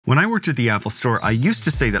When I worked at the Apple Store, I used to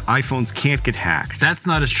say that iPhones can't get hacked. That's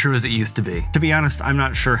not as true as it used to be. To be honest, I'm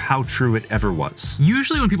not sure how true it ever was.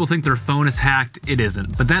 Usually when people think their phone is hacked, it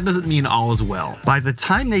isn't, but that doesn't mean all is well. By the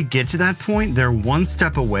time they get to that point, they're one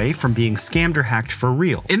step away from being scammed or hacked for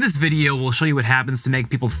real. In this video, we'll show you what happens to make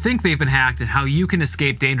people think they've been hacked and how you can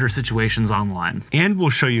escape dangerous situations online. And we'll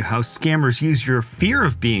show you how scammers use your fear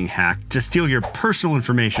of being hacked to steal your personal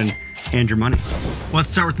information and your money. Let's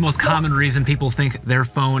start with the most common reason people think their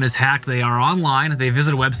phone is hacked. They are online, they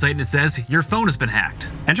visit a website and it says, your phone has been hacked.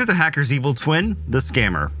 Enter the hacker's evil twin, the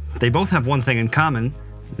scammer. They both have one thing in common.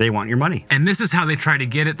 They want your money. And this is how they try to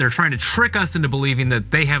get it. They're trying to trick us into believing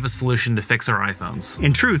that they have a solution to fix our iPhones.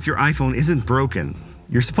 In truth, your iPhone isn't broken.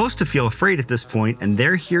 You're supposed to feel afraid at this point, and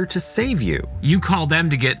they're here to save you. You call them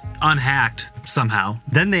to get unhacked somehow.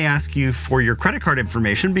 Then they ask you for your credit card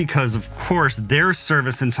information because, of course, their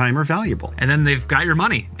service and time are valuable. And then they've got your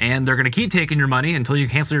money, and they're going to keep taking your money until you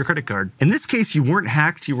cancel your credit card. In this case, you weren't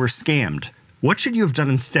hacked, you were scammed. What should you have done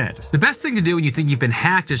instead? The best thing to do when you think you've been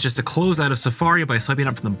hacked is just to close out of Safari by swiping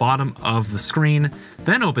up from the bottom of the screen,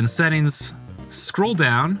 then open Settings, scroll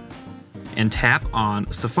down, and tap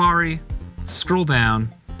on Safari, scroll down,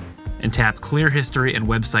 and tap Clear History and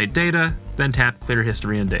Website Data, then tap Clear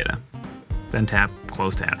History and Data, then tap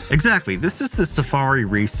Close Tabs. Exactly, this is the Safari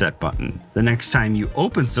reset button. The next time you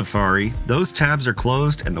open Safari, those tabs are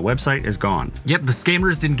closed and the website is gone. Yep, the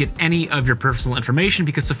scammers didn't get any of your personal information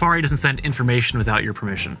because Safari doesn't send information without your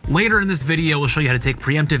permission. Later in this video, we'll show you how to take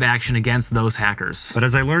preemptive action against those hackers. But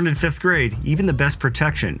as I learned in 5th grade, even the best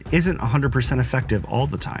protection isn't 100% effective all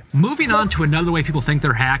the time. Moving on to another way people think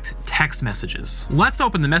they're hacked, text messages. Let's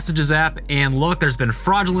open the Messages app and look, there's been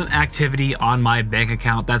fraudulent activity on my bank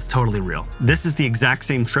account. That's totally real. This is the exact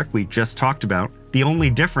same trick we just talked about. The only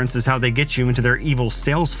difference is how they get you into their evil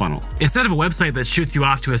sales funnel. Instead of a website that shoots you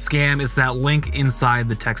off to a scam, it's that link inside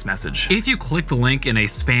the text message. If you click the link in a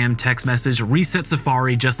spam text message, reset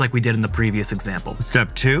Safari just like we did in the previous example.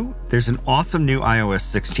 Step 2, there's an awesome new iOS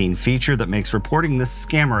 16 feature that makes reporting this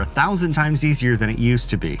scammer 1,000 times easier than it used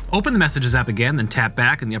to be. Open the Messages app again, then tap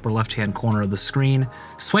back in the upper left-hand corner of the screen,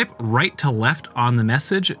 swipe right to left on the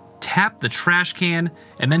message, tap the trash can,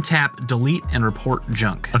 and then tap delete and report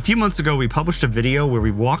junk. A few months ago, we published a video where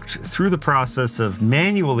we walked through the process of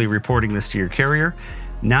manually reporting this to your carrier.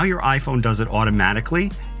 Now your iPhone does it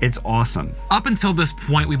automatically. It's awesome. Up until this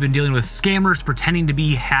point, we've been dealing with scammers pretending to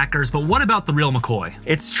be hackers, but what about the real McCoy?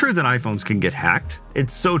 It's true that iPhones can get hacked.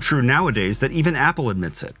 It's so true nowadays that even Apple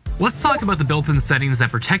admits it. Let's talk about the built-in settings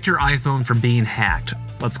that protect your iPhone from being hacked.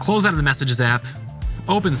 Let's close out of the Messages app,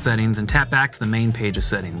 open Settings, and tap back to the main page of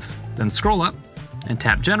Settings. Then scroll up and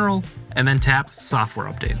tap General, and then tap Software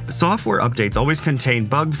Update. Software updates always contain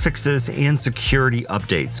bug fixes and security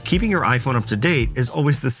updates. Keeping your iPhone up to date is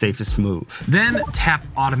always the safest move. Then tap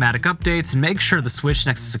Automatic Updates and make sure the switch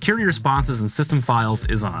next to Security Responses and System Files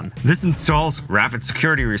is on. This installs Rapid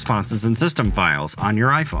Security Responses and System Files on your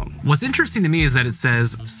iPhone. What's interesting to me is that it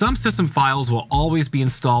says some system files will always be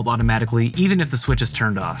installed automatically even if the switch is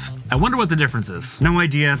turned off. I wonder what the difference is. No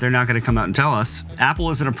idea, they're not going to come out and tell us. Apple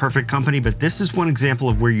isn't a perfect company, but this is one example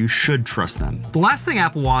of where you should trust them. The last thing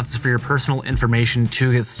Apple wants is for your personal information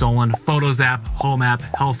to get stolen. Photos app, Home app,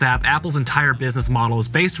 Health app, Apple's entire business model is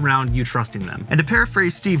based around you trusting them. And to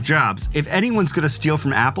paraphrase Steve Jobs, if anyone's going to steal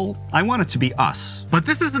from Apple, I want it to be us. But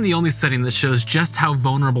this isn't the only setting that shows just how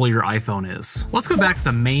vulnerable your iPhone is. Let's go back to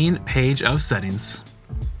the main page of Settings.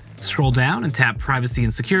 Scroll down and tap Privacy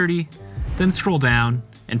and Security, then scroll down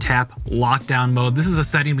and tap Lockdown Mode. This is a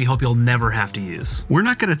setting we hope you'll never have to use. We're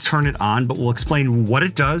not going to turn it on, but we'll explain what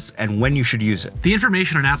it does and when you should use it. The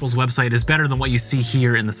information on Apple's website is better than what you see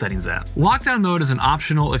here in the Settings app. Lockdown Mode is an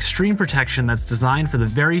optional extreme protection that's designed for the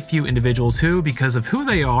very few individuals who, because of who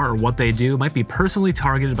they are or what they do, might be personally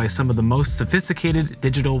targeted by some of the most sophisticated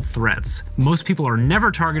digital threats. Most people are never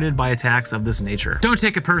targeted by attacks of this nature. Don't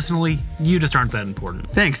take it personally, you just aren't that important.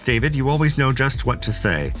 Thanks, David. You always know just what to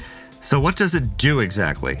say. So what does it do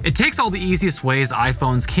exactly? It takes all the easiest ways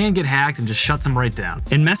iPhones can get hacked and just shuts them right down.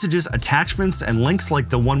 In Messages, attachments and links like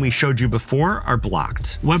the one we showed you before are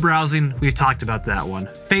blocked. Web browsing, we've talked about that one.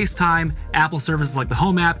 FaceTime, Apple services like the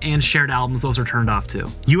Home app, and shared albums, those are turned off too.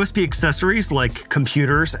 USB accessories like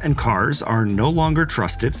computers and cars are no longer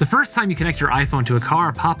trusted. The first time you connect your iPhone to a car,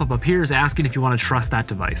 a pop-up appears asking if you want to trust that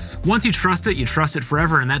device. Once you trust it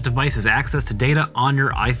forever, and that device has access to data on your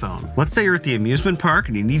iPhone. Let's say you're at the amusement park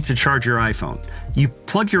and you need to charge charge your iPhone. You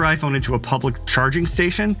plug your iPhone into a public charging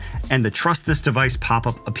station, and the Trust This Device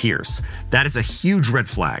pop-up appears. That is a huge red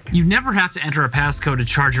flag. You never have to enter a passcode to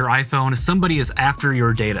charge your iPhone. Somebody is after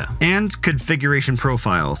your data. And configuration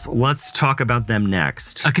profiles. Let's talk about them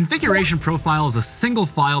next. A configuration profile is a single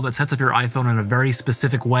file that sets up your iPhone in a very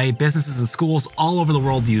specific way. Businesses and schools all over the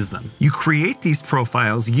world use them. You create these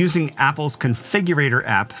profiles using Apple's Configurator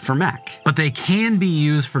app for Mac. But they can be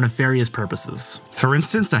used for nefarious purposes. For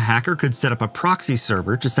instance, a hacker could set up a proxy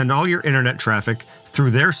server to send all your internet traffic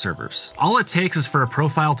through their servers. All it takes is for a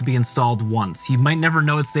profile to be installed once. You might never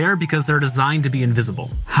know it's there because they're designed to be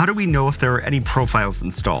invisible. How do we know if there are any profiles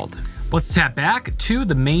installed? Let's tap back to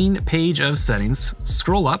the main page of settings,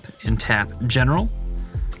 scroll up and tap General,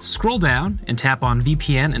 scroll down and tap on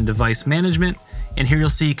VPN and Device Management, and here you'll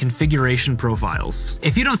see Configuration Profiles.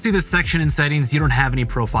 If you don't see this section in settings, you don't have any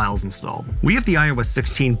profiles installed. We have the iOS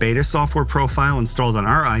 16 beta software profile installed on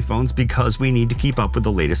our iPhones because we need to keep up with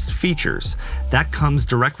the latest features. That comes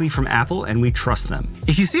directly from Apple and we trust them.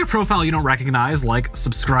 If you see a profile you don't recognize, like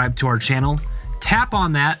subscribe to our channel, tap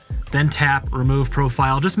on that, then tap Remove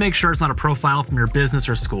Profile. Just make sure it's not a profile from your business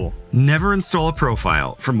or school. Never install a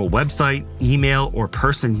profile from a website, email, or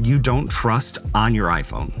person you don't trust on your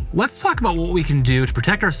iPhone. Let's talk about what we can do to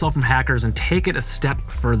protect ourselves from hackers and take it a step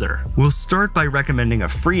further. We'll start by recommending a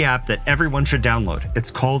free app that everyone should download. It's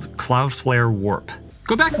called Cloudflare WARP.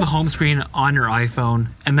 Go back to the home screen on your iPhone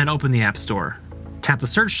and then open the App Store. Tap the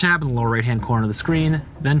Search tab in the lower right-hand corner of the screen,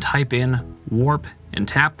 then type in WARP and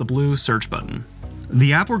tap the blue search button.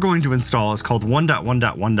 The app we're going to install is called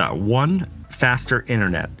 1.1.1.1 Faster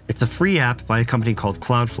Internet. It's a free app by a company called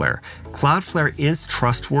Cloudflare. Cloudflare is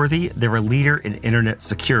trustworthy. They're a leader in internet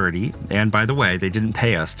security. And by the way, they didn't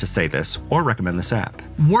pay us to say this or recommend this app.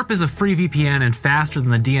 WARP is a free VPN and faster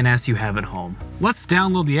than the DNS you have at home. Let's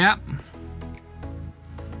download the app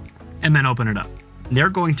and then open it up. They're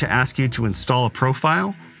going to ask you to install a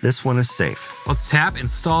profile. This one is safe. Let's tap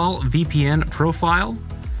Install VPN Profile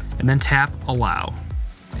and then tap Allow.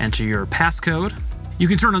 Enter your passcode. You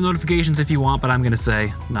can turn on notifications if you want, but I'm going to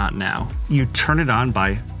say not now. You turn it on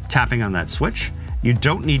by tapping on that switch. You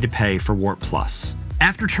don't need to pay for WARP Plus.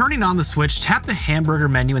 After turning on the switch, tap the hamburger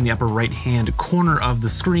menu in the upper right-hand corner of the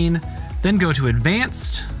screen, then go to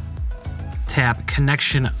Advanced, tap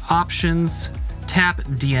Connection Options, tap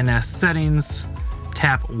DNS Settings,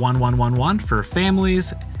 tap 1111 for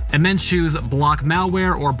families, and then choose Block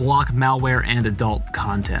Malware or Block Malware and Adult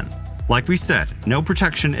Content. Like we said, no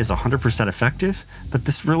protection is 100% effective, but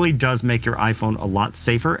this really does make your iPhone a lot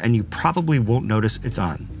safer and you probably won't notice it's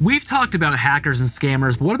on. We've talked about hackers and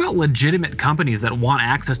scammers, but what about legitimate companies that want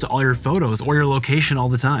access to all your photos or your location all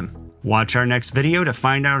the time? Watch our next video to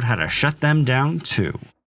find out how to shut them down too.